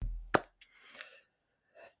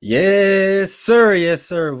Yes, sir. Yes,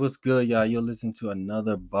 sir. What's good, y'all? You'll listen to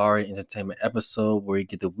another Bari Entertainment episode where you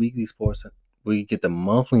get the weekly sports, we get the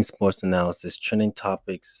monthly sports analysis, trending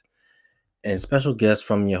topics, and special guests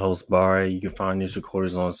from your host, Bari. You can find these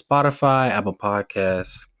recordings on Spotify, Apple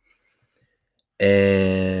Podcasts,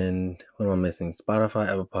 and what am I missing? Spotify,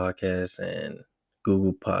 Apple Podcasts, and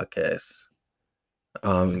Google Podcasts.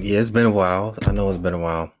 Yeah, it's been a while. I know it's been a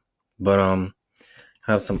while, but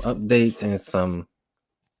have some updates and some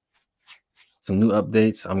new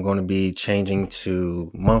updates. I'm going to be changing to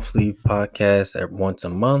monthly podcasts at once a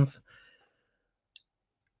month.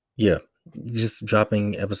 Yeah, just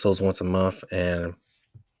dropping episodes once a month, and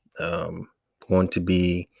going to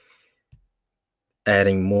be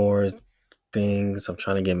adding more things. I'm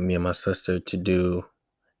trying to get me and my sister to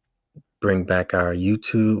bring back our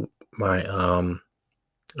YouTube, our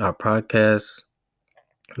podcast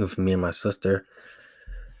with me and my sister.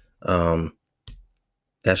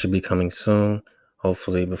 That should be coming soon,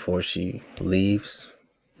 hopefully before she leaves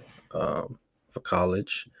for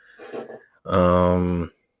college.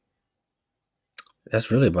 That's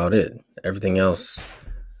really about it. Everything else,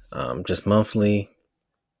 just monthly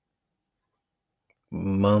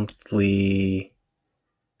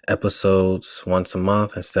episodes once a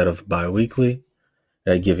month instead of bi-weekly.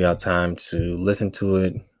 That give y'all time to listen to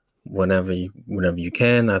it whenever you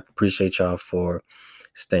can. I appreciate y'all for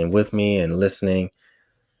staying with me and listening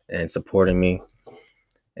and supporting me.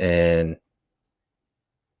 And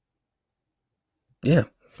yeah,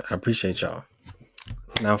 I appreciate y'all.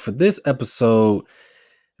 Now for this episode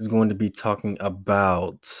is going to be talking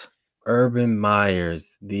about Urban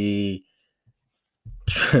Myers, the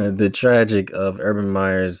tragic of Urban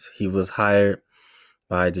Myers. He was hired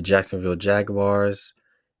by the Jacksonville Jaguars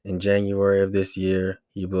in January of this year.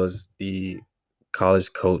 He was the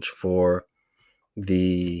college coach for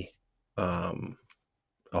the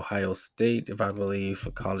Ohio State, if I believe,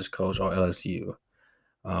 a college coach, or LSU.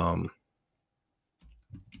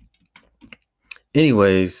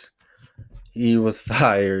 Anyways, he was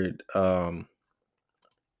fired.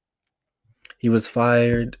 He was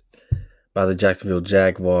fired by the Jacksonville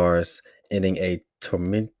Jaguars, ending a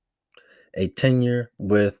tenure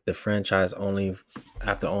with the franchise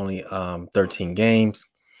after only 13 games.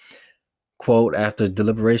 Quote, after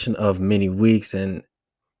deliberation of many weeks and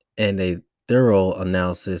a thorough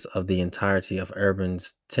analysis of the entirety of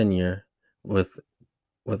Urban's tenure with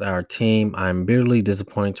our team, I'm bitterly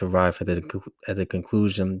disappointed to arrive at the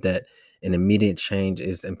conclusion that an immediate change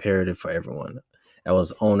is imperative for everyone. That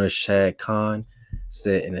was owner Shad Khan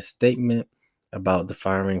said in a statement about the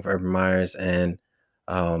firing of Urban Myers, and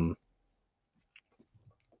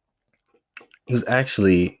he was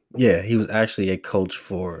actually a coach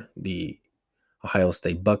for the Ohio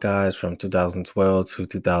State Buckeyes from 2012 to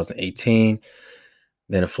 2018.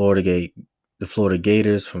 Then the Florida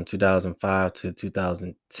Gators from 2005 to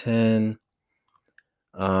 2010.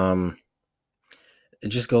 It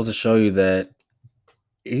just goes to show you that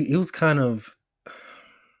it was kind of,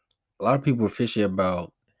 a lot of people were fishy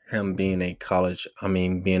about him being an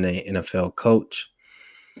NFL coach.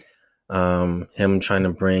 Him trying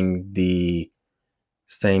to bring the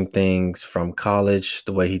same things from college,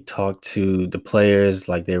 the way he talked to the players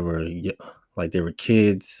like they were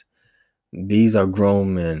kids. These are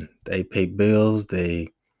grown men. They pay bills. That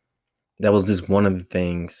was just one of the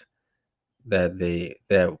things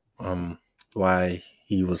why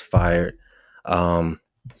he was fired.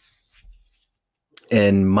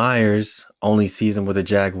 In Myers' only season with the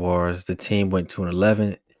Jaguars, the team went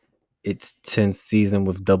 2-11. Its 10th season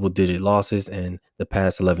with double-digit losses in the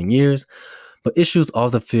past 11 years. But issues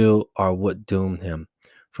off the field are what doomed him.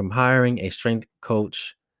 From hiring a strength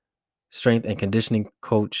and conditioning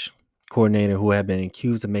coordinator who had been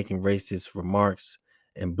accused of making racist remarks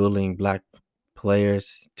and bullying black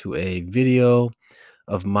players, to a video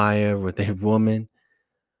of Meyer with a woman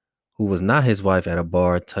who was not his wife at a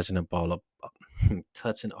bar touching all up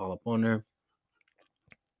on her.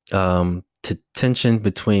 To tension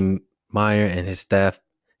between Meyer and his staff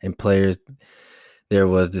and players. There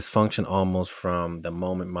was dysfunction almost from the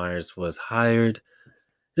moment Myers was hired.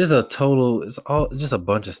 It's just a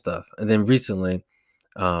bunch of stuff. And then recently,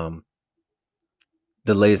 the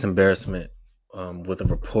latest embarrassment with a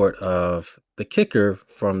report of the kicker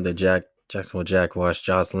from the Jacksonville Jaguars,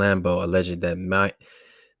 Josh Lambo, alleged that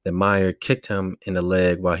Meyer kicked him in the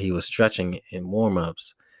leg while he was stretching in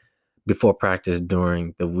warm-ups before practice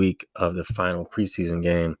during the week of the final preseason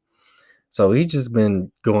game. So he just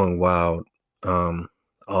been going wild.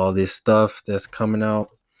 All this stuff that's coming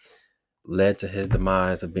out led to his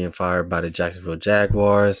demise of being fired by the Jacksonville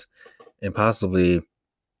Jaguars, and possibly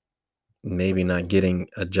maybe not getting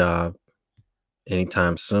a job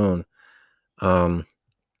anytime soon. Then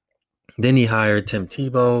he hired Tim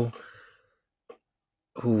Tebow,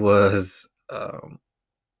 who was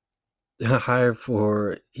hired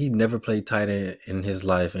for, he never played tight end in his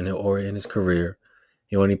life or in his career.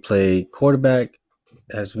 He only played quarterback,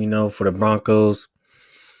 as we know, for the Broncos,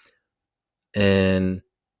 and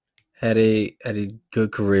had a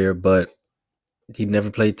good career, but he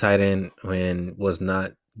never played tight end and was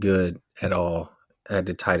not good at all at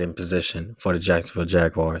the tight end position for the Jacksonville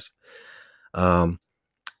Jaguars. Um,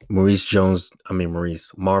 Marvin Jones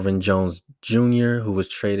Jr., who was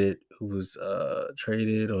traded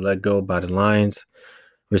or let go by the Lions,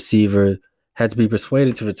 receiver, had to be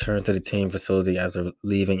persuaded to return to the team facility after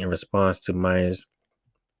leaving in response to Myers'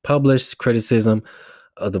 published criticism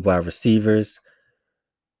of the wide receivers.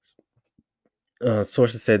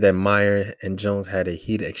 Sources said that Meyer and Jones had a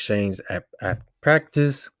heated exchange at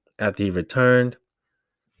practice after he returned.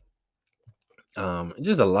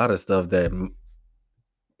 Just a lot of stuff that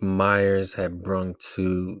Myers had brung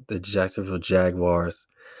to the Jacksonville Jaguars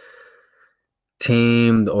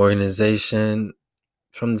team, the organization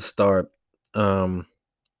from the start, from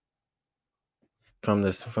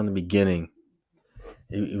the beginning.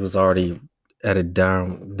 It was already at a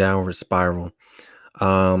downward spiral.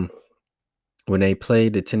 When they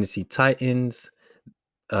played the Tennessee Titans,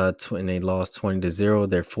 and they lost 20-0,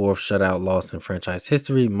 their fourth shutout loss in franchise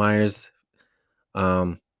history. Myers,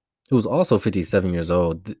 who was also 57 years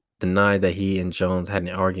old, denied that he and Jones had an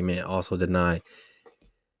argument. Also denied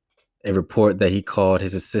a report that he called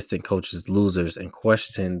his assistant coaches losers and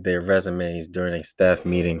questioned their resumes during a staff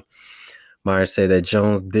meeting. Myers said that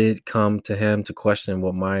Jones did come to him to question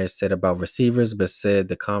what Myers said about receivers, but said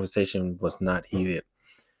the conversation was not heated.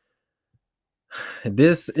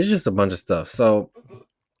 This is just a bunch of stuff. So,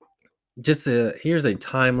 here's a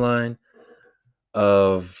timeline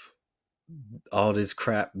of all this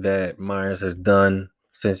crap that Myers has done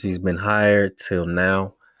since he's been hired till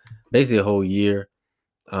now, basically a whole year.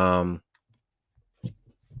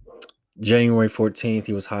 January 14th,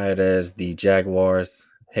 he was hired as the Jaguars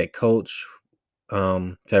head coach.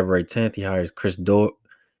 February 10th, he hires Chris Doyle,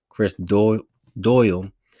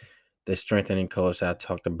 the strengthening coach that I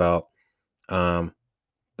talked about.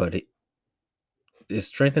 But the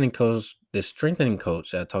strengthening coach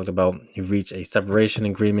that I talked about, he reached a separation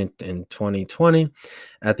agreement in 2020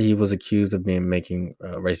 after he was accused of making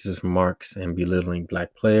racist remarks and belittling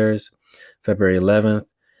black players. February 11th,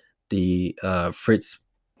 the Fritz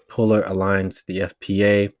Puller Alliance, the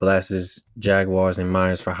FPA, blasts Jaguars and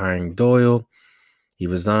Myers for hiring Doyle. He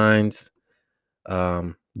resigns.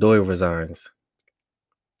 Doyle resigns,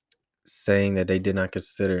 saying that they did not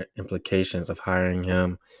consider implications of hiring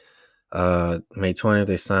him. May 20th,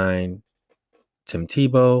 they signed Tim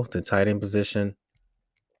Tebow, the tight end position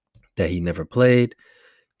that he never played.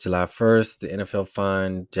 July 1st, the NFL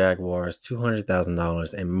fined Jaguars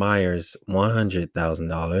 $200,000 and Myers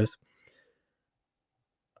 $100,000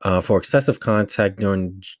 for excessive contact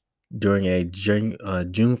during a June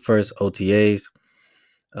 1st OTAs.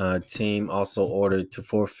 Team also ordered to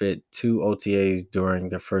forfeit 2 OTAs during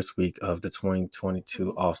the first week of the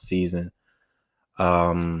 2022 offseason.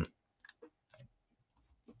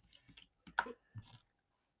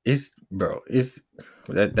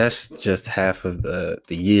 That's just half of the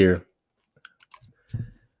year.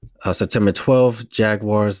 September 12th,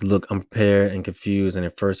 Jaguars look unprepared and confused in their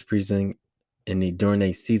first preseason during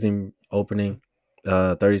a season opening,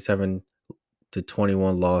 37-21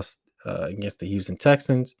 loss against the Houston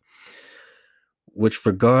Texans, which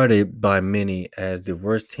regarded by many as the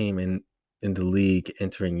worst team in the league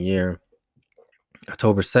entering year.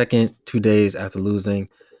 October 2nd, 2 days after losing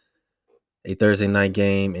a Thursday night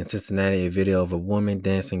game in Cincinnati, a video of a woman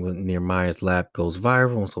dancing near Myers' lap goes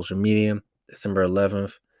viral on social media. December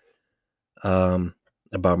 11th,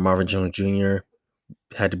 about Marvin Jones Jr.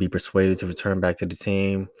 had to be persuaded to return back to the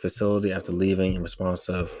team facility after leaving in response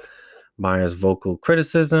of Myers' vocal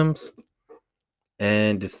criticisms.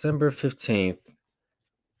 And December 15th,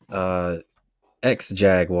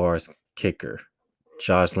 ex-Jaguars kicker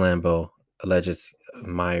Josh Lambo alleges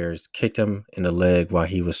Myers kicked him in the leg while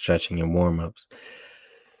he was stretching in warm-ups.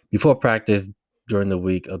 Before practice during the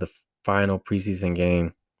week of the final preseason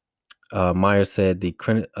game, Myers said the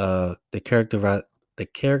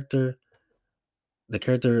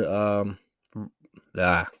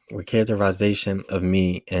characterization of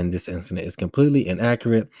me in this incident is completely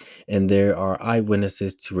inaccurate, and there are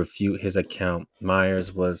eyewitnesses to refute his account.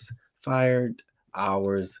 Myers was fired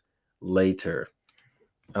hours later.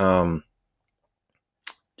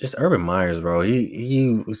 Just Urban Myers, bro.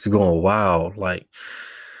 He was going wild. Like,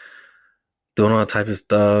 doing all type of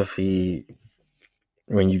stuff.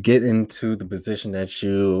 When you get into the position that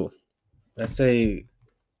let's say,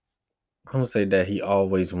 I don't say that he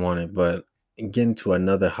always wanted, but getting to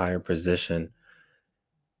another higher position,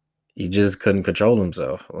 he just couldn't control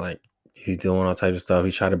himself. Like he's doing all type of stuff.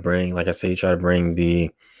 He tried to bring, like I said, he tried to bring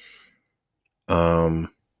the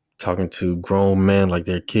um talking to grown men like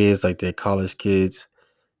they're kids, like they're college kids,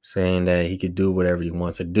 saying that he could do whatever he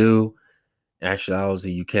wants to do.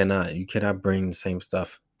 Actuality, you cannot bring the same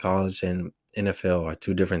stuff. College and NFL are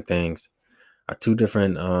two different things, are two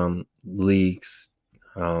different leagues.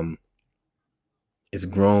 Um it's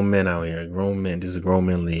grown men out here. Grown men. This is a grown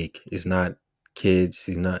men league. It's not kids.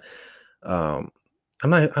 He's not um I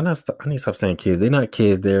need to stop saying kids. They're not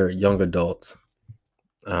kids, they're young adults.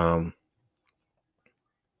 Um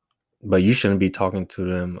but you shouldn't be talking to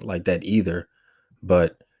them like that either.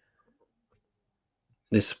 But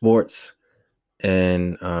it's sports,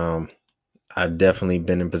 and I've definitely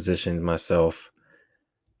been in positions myself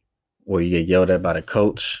where you get yelled at by the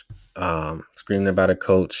coach, screaming about a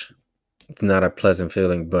coach. It's not a pleasant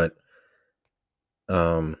feeling, but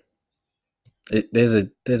um, there's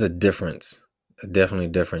a difference, definitely a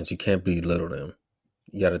difference. You can't belittle them.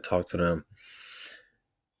 You got to talk to them.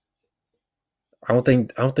 I don't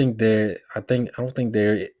think there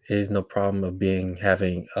is no problem of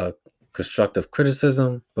having a constructive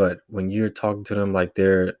criticism, but when you're talking to them like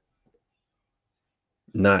they're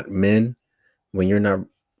not men, when you're not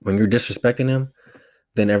when you're disrespecting them,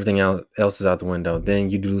 then everything else is out the window. Then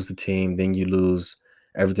you lose the team. Then you lose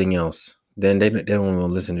everything else. Then they don't want to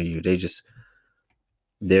listen to you. They just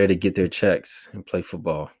there to get their checks and play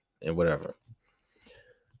football and whatever.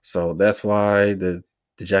 So that's why the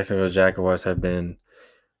Jacksonville Jaguars have been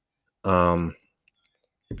um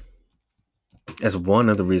as one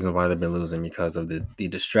of the reasons why they've been losing, because of the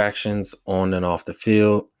distractions on and off the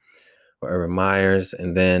field with Urban Myers,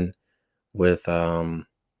 and then with a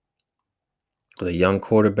young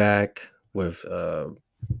quarterback with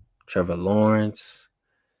Trevor Lawrence,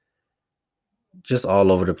 just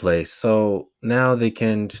all over the place. So now they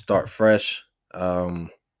can start fresh.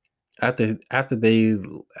 After after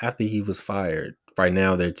he was fired, right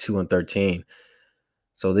now they're 2-13.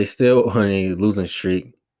 So they still on a losing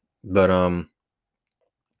streak, but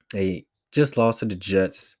they just lost to the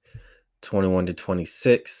Jets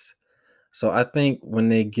 21-26. So I think when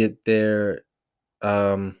they get their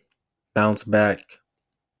um bounce back,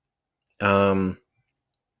 um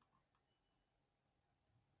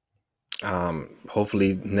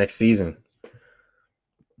hopefully next season.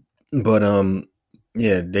 But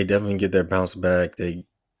yeah, they definitely get their bounce back. They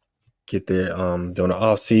get their during the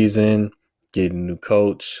off season, get a new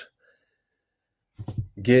coach,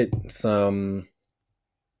 get some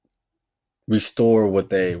restore what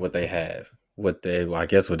they have. What they well, I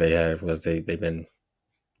guess what they have was they've been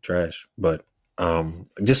trash, but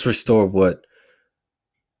just restore what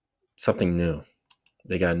something new.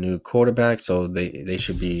 They got a new quarterback, so they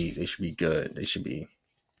should be good. They should be,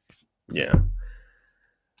 yeah.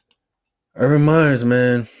 Urban Myers,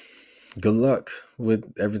 man, good luck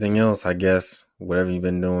with everything else, I guess. Whatever you've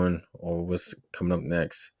been doing or what's coming up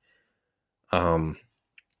next. Um,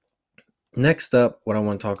 Next up, what I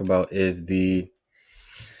want to talk about is the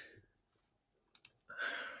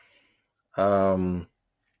um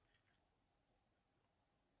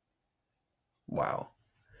wow.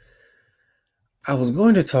 I was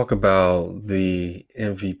going to talk about the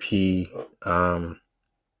MVP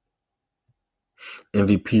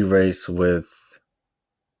race with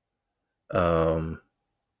um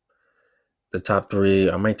the top three.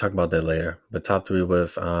 I might talk about that later. But top three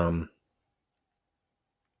with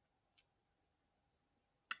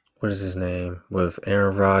what is his name? With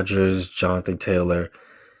Aaron Rodgers, Jonathan Taylor,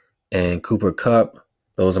 and Cooper Kupp.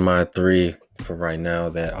 Those are my three for right now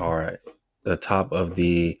that are at the top of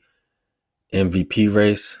the MVP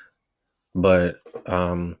race. But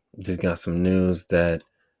just got some news that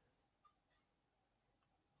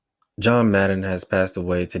John Madden has passed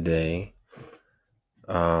away today.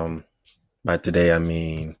 By today I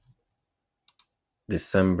mean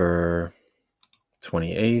December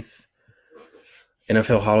 28th.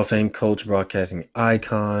 NFL Hall of Fame coach, broadcasting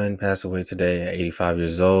icon, passed away today at 85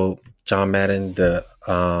 years old. John Madden, the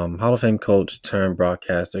Hall of Fame coach turned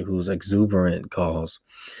broadcaster whose exuberant calls,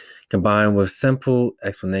 combined with simple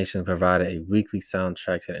explanations, provided a weekly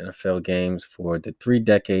soundtrack to the NFL games for the 3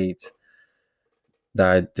 decades,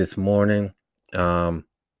 died this morning. The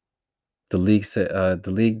league said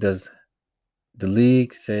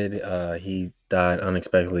he died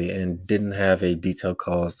unexpectedly and didn't have a detailed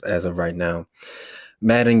cause as of right now.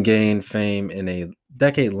 Madden gained fame in a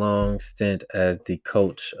decade-long stint as the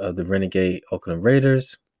coach of the Renegade Oakland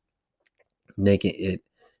Raiders, making it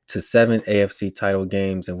to 7 AFC title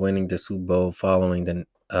games and winning the Super Bowl following the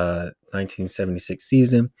 1976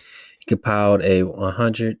 season. He compiled a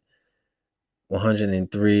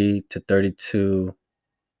 103 to 32,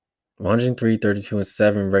 103, 32, and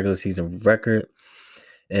 7 regular season record,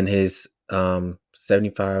 and his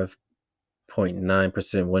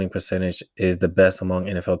 75.9% winning percentage is the best among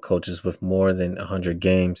NFL coaches with more than 100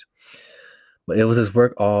 games. But it was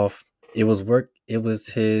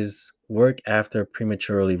his work after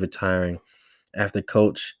prematurely retiring after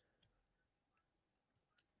coach.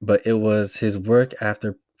 But it was his work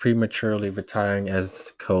after prematurely retiring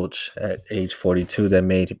as coach at age 42 that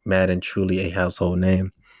made Madden truly a household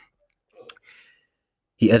name.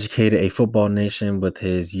 He educated a football nation with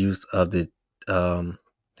his use of his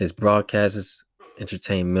broadcasts,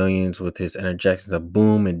 entertained millions with his interjections of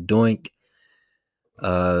boom and doink.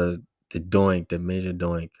 The doink, the major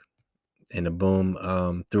doink, and the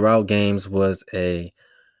boom throughout games was a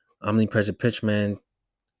omnipresent pitchman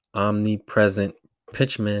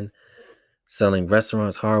selling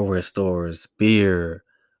restaurants, hardware stores, beer,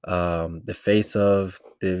 the face of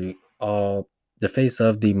the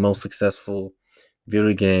most successful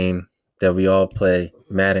video game that we all play,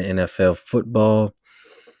 Madden NFL football,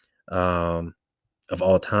 of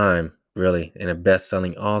all time, really, and a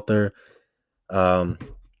best-selling author.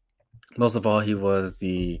 Most of all, he was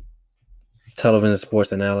the television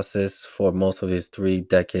sports analysis for most of his 3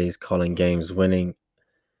 decades, calling games, winning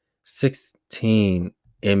 16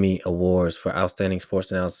 Emmy Awards for Outstanding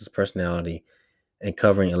Sports Analysis Personality, and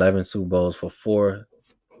covering 11 Super Bowls for 4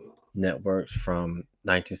 networks from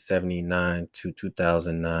 1979 to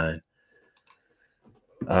 2009.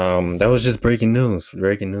 That was just breaking news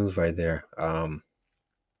right there.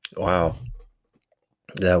 Wow.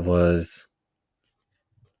 That was,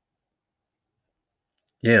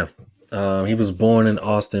 yeah. He was born in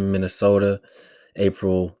Austin, Minnesota,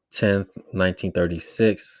 April 10th,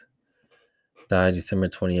 1936. Died December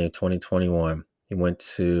 28th, 2021. He went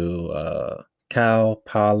to Cal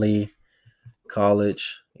Poly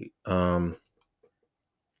College. Wow.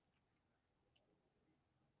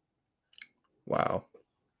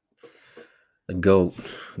 The GOAT.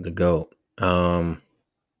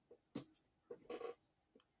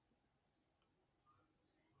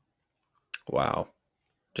 Wow.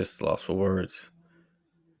 Just lost for words.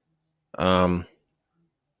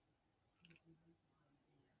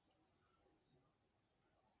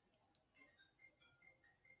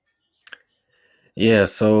 Yeah,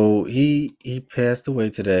 so he passed away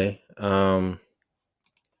today. Wow,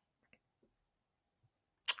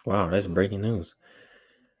 that's breaking news.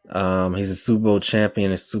 He's a Super Bowl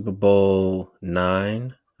champion in Super Bowl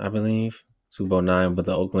 9, I believe. Super Bowl 9 with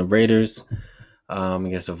the Oakland Raiders.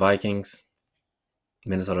 Against the Vikings.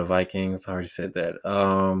 Minnesota Vikings. I already said that.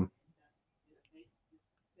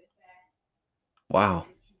 Wow.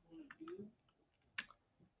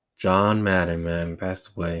 John Madden, man,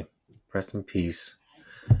 passed away. Rest in peace.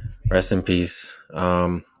 Rest in peace.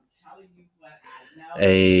 Dang,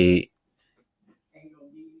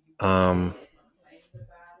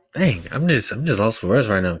 I'm just lost for words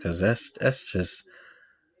right now because that's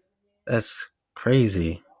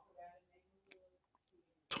crazy.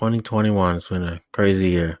 2021 has been a crazy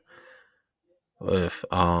year with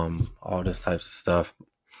all this types of stuff.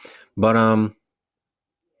 But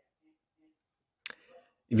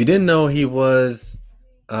if you didn't know, he was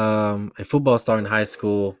a football star in high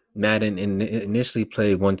school. Madden initially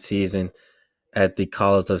played one season at the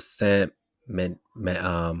College of San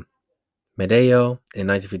Medeo in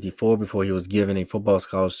 1954 before he was given a football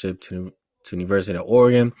scholarship to University of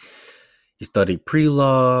Oregon. He studied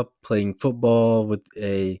pre-law, playing football with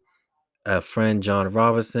a friend, John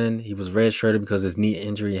Robinson. He was redshirted because his knee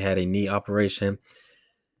injury, had a knee operation.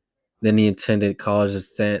 Then he attended College of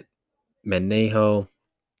San Menejo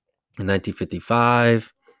in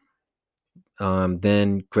 1955.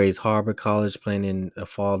 Then Grays Harbor College, playing in the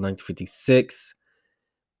fall of 1956.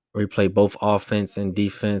 Where he played both offense and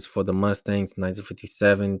defense for the Mustangs,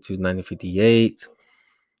 1957 to 1958.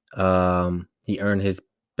 He earned his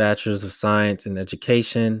Bachelor's of Science in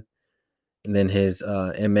Education, and then his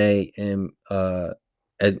MA and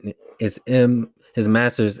his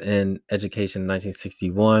Master's in Education in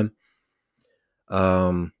 1961.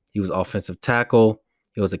 He was offensive tackle.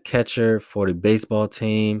 He was a catcher for the baseball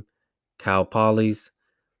team, Cal Poly's.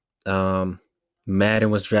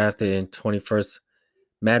 Madden was drafted in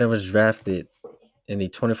the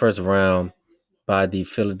 21st round by the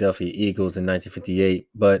Philadelphia Eagles in 1958,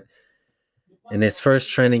 but in his first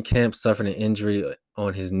training camp suffered an injury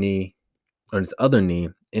on his knee on his other knee,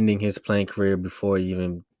 ending his playing career before he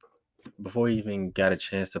even got a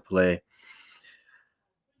chance to play,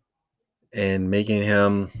 and making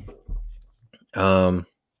him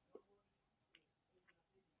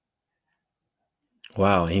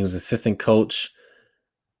wow, he was assistant coach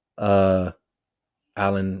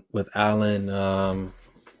Alan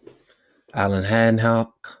Alan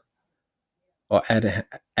Hancock, or at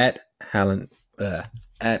Alan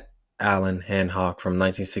at Alan Hancock from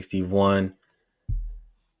 1961,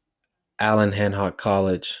 Alan Hancock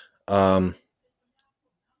College in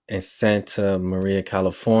Santa Maria,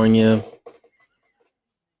 California.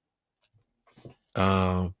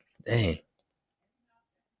 Dang.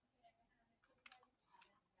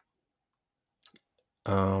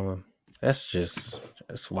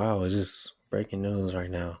 That's wow. It's just breaking news right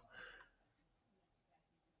now.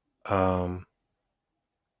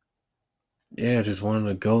 Yeah, just one of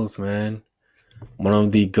the goats, man. One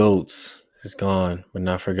of the goats is gone, but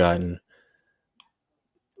not forgotten.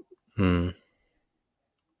 Hmm.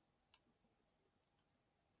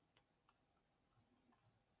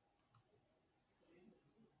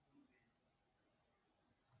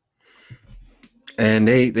 And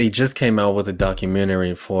they just came out with a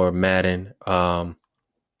documentary for Madden, of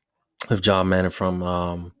John Madden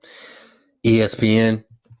from ESPN,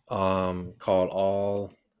 called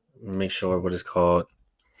All. Make sure what it's called.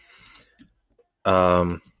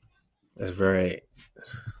 Um, it's very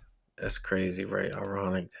that's crazy, very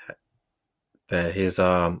ironic that his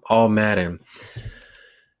All Madden.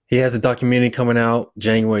 He has a documentary coming out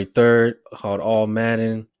January 3rd called All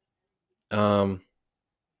Madden. Um,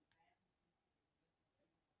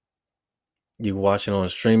 you watch it on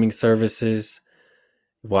streaming services.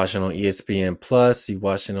 You watch it on ESPN Plus. You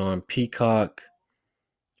watch it on Peacock.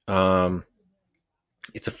 Um,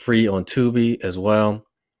 it's a free on Tubi as well.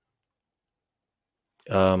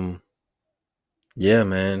 Um, yeah,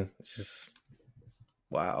 man, just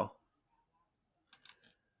wow.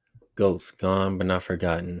 Goats gone but not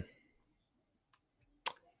forgotten.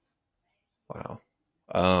 Wow.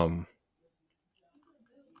 Um,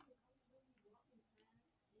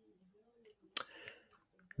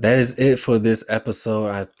 that is it for this episode.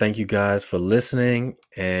 I thank you guys for listening,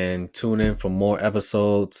 and tune in for more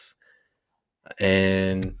episodes.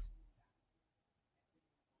 And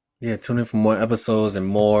yeah, tune in for more episodes and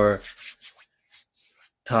more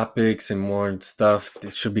topics and more stuff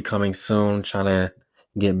that should be coming soon. Trying to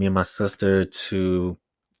get me and my sister to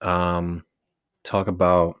talk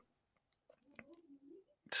about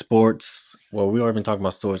sports. Well, we already been talking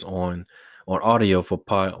about sports on audio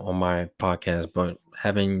on my podcast, but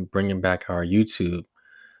bringing back our YouTube,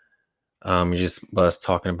 just us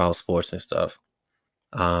talking about sports and stuff,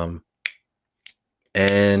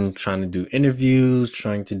 and trying to do interviews,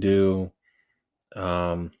 trying to do,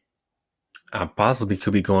 I possibly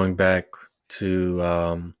could be going back to,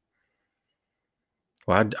 well,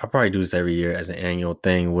 I probably do this every year as an annual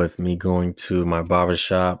thing with me going to my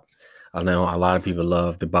barbershop. I know a lot of people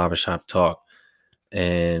love the barbershop talk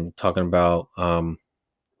and talking about,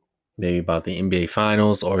 maybe about the NBA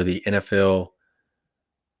finals or the NFL's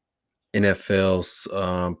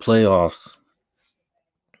playoffs,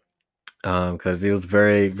 because it was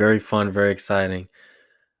very, very fun, very exciting.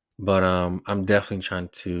 But I'm definitely trying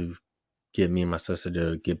to get me and my sister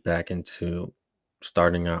to get back into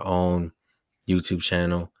starting our own YouTube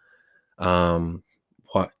channel.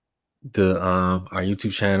 What our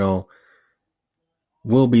YouTube channel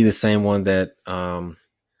will be the same one that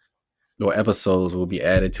or episodes will be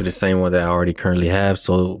added to the same one that I already currently have.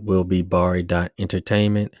 So it will be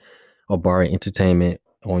Entertainment or Bari Entertainment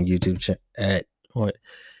on YouTube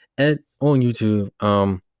on YouTube.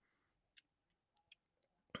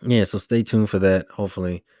 Yeah, so stay tuned for that.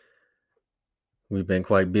 Hopefully, we've been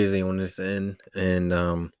quite busy on this end,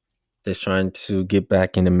 and just trying to get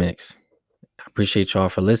back in the mix. I appreciate y'all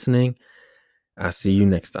for listening. I'll see you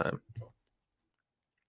next time.